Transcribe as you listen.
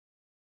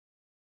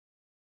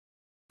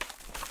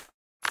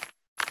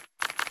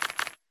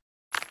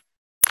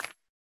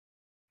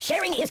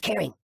Sharing is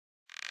caring.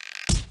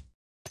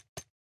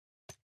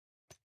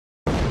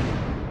 I'm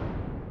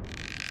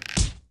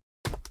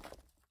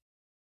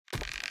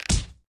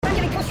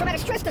getting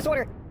post-traumatic stress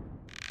disorder.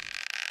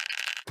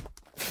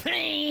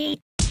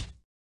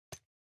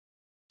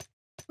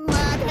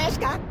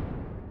 Magneska.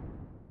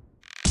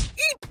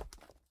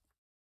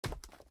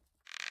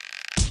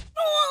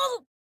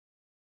 Oh!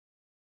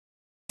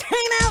 Time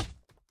out!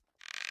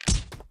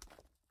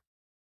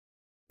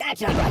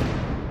 That's not right.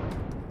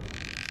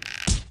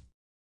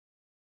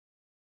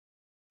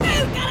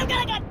 Oh,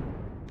 got him!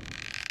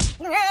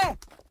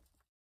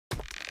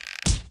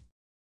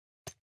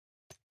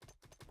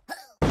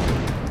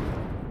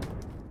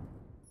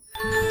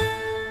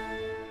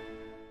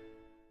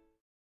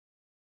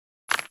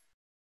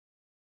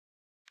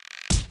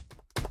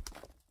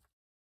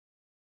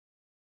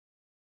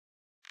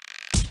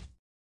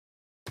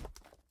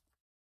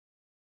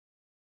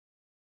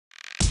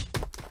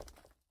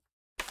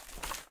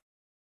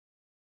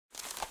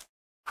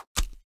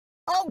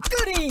 Oh,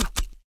 goody!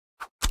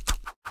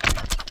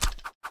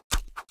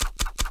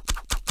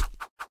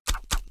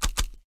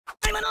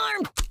 I'm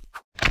unarmed!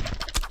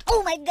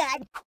 Oh my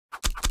god!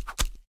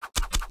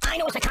 I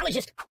know a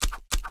psychologist!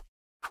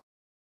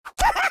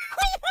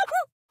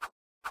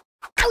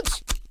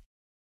 Ouch!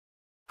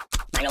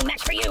 I know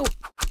match for you!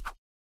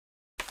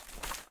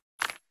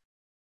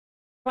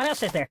 What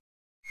else is there?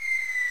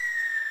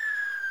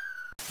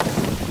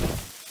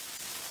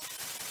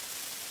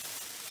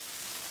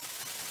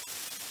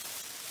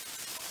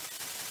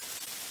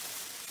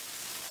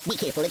 Be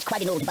careful, it's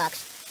quite an old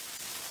box.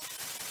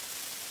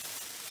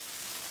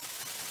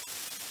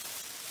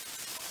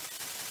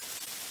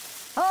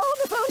 Hold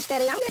the phone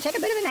steady, I'm gonna take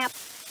a bit of a nap.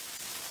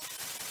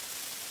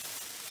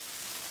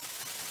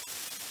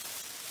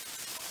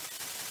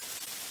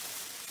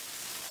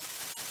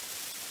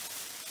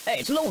 Hey,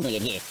 it's lonely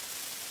in here.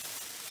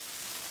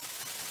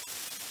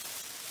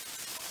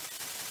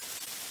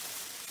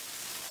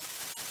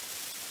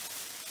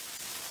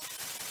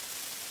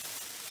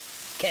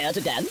 Care to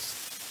dance?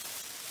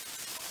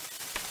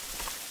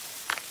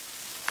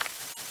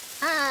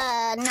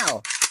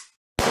 No.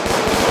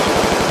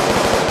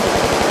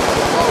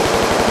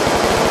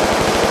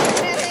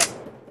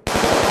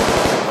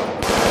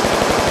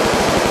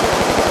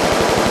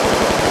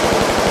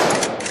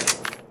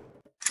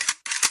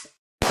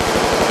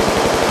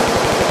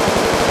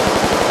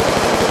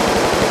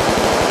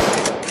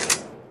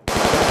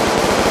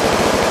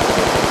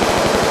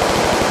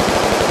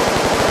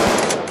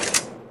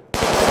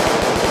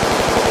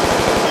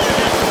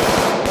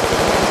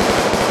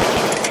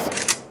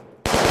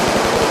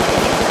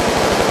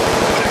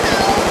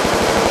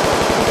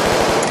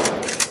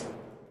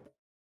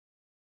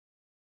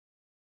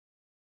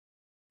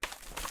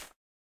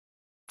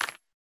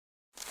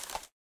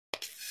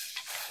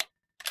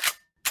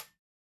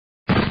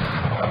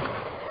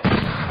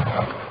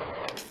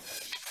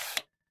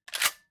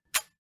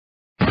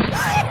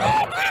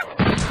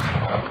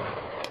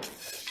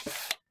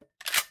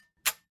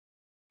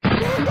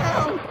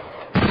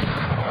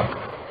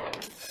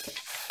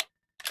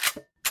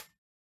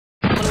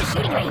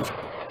 Shooting range.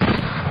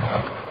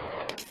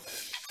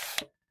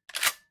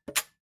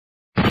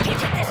 I can't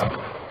take this.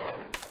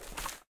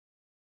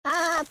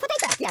 Put it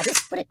back. Yeah,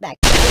 just put it back.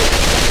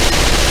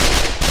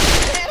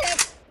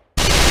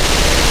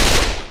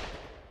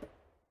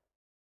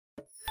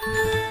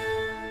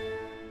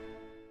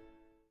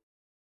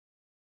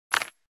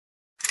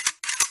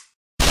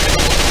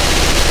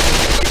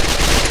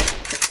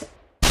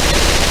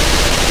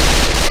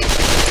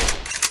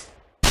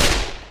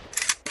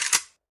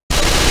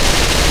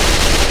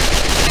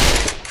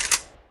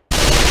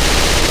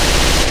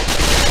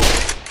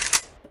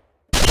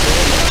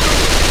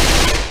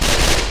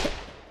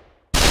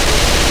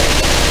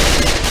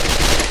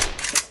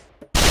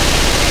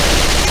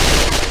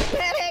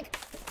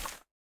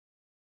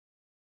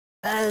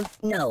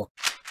 No.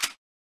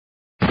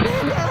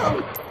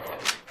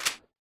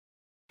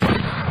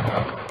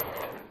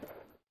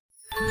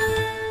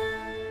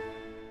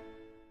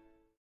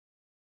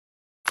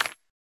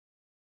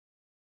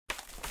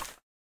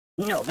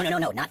 No!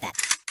 No, not that.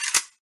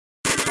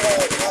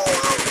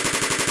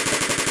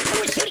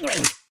 Oh, shooting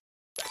range!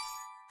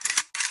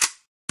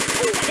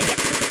 Ooh, that's a hit!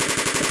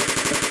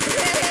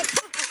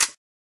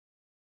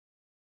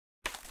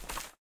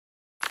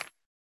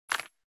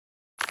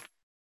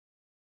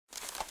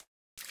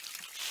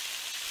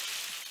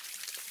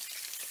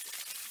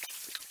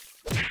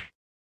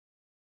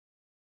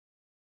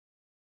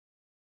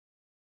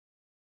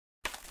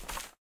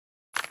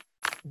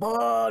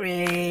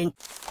 Boring.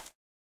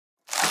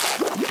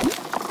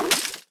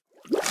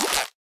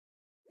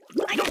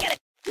 I don't get it.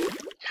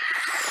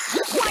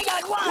 Why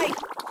not? Why?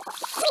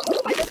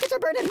 My biscuits are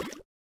burning.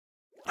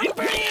 I'm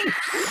burning.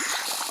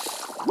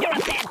 You're a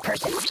bad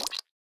person.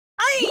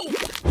 Aye!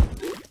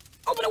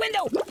 Open a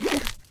window.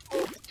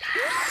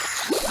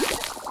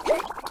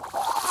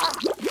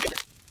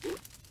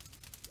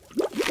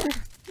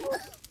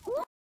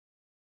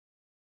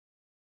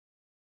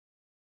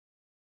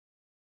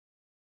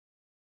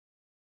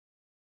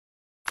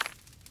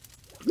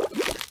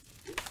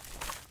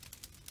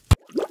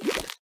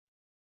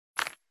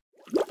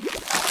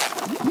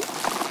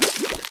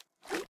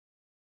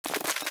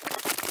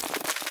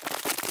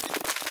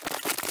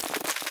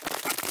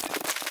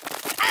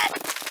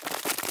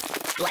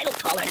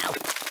 smaller now.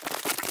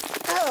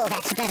 Oh,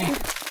 that's better.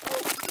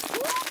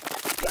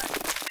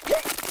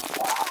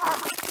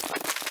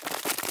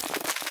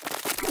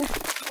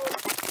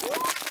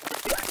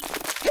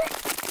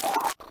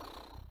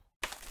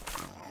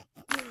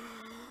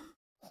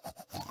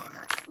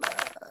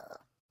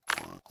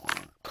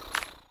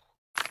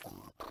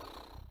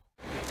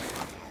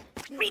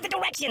 Read the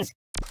directions!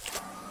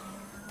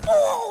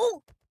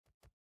 Oh!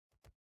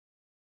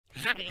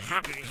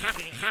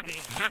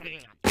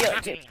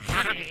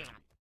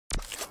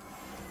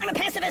 I'm a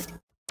pacifist!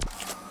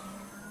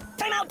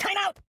 Time out! Time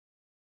out!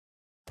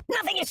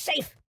 Nothing is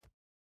safe!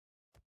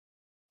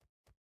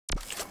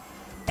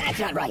 That's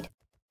not right.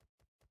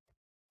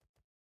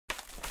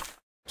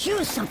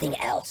 Choose something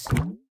else.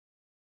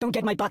 Don't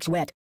get my box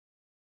wet.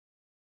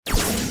 Ow!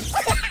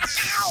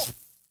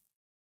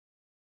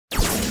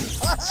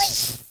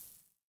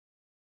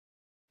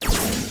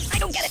 I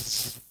don't get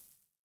it!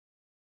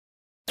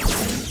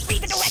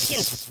 Read the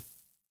directions!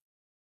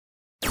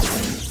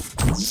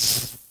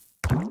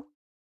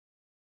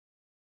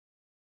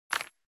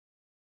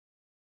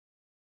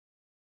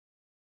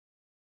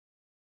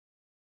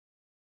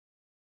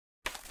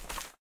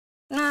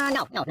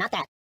 No, not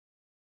that.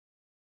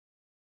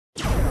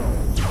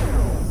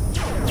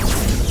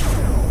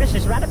 This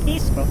is rather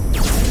peaceful.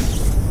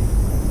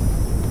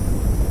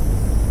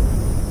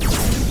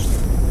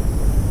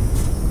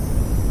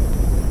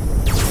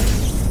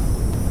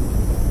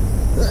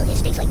 Ugh, it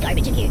stinks like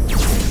garbage in here.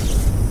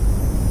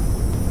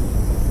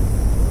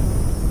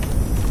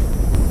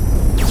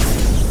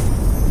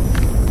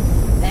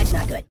 That's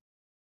not good.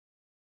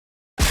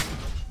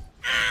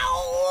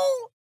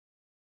 Ow!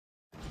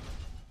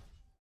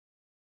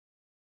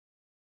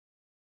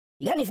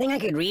 You got anything I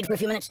could read for a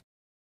few minutes?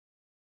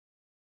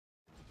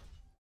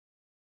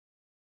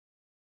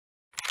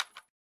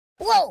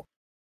 Whoa!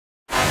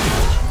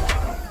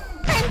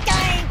 I'm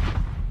dying!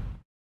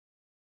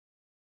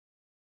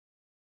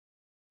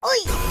 Oi!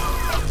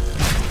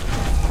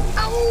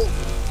 Ow!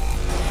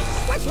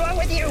 What's wrong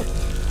with you?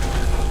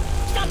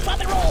 Stop, drop,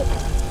 and roll!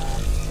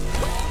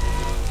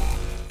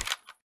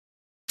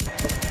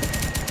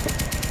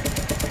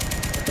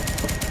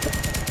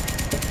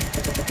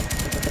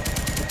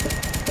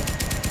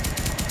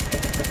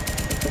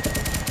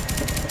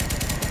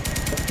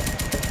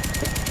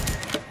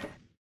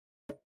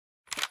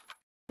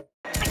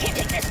 I can't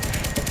take this!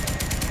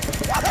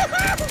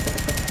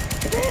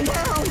 Man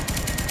down!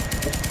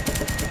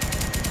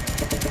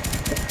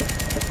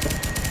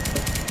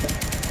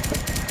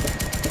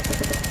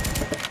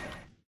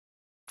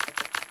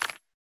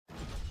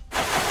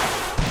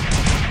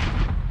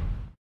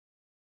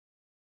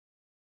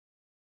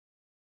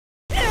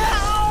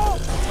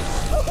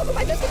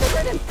 My biscuits are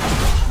burning!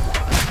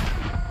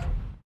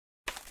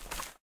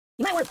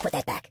 You might want to put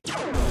that back.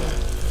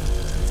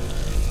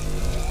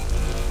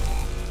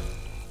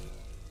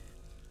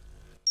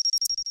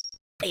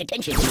 Pay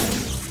attention to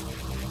me.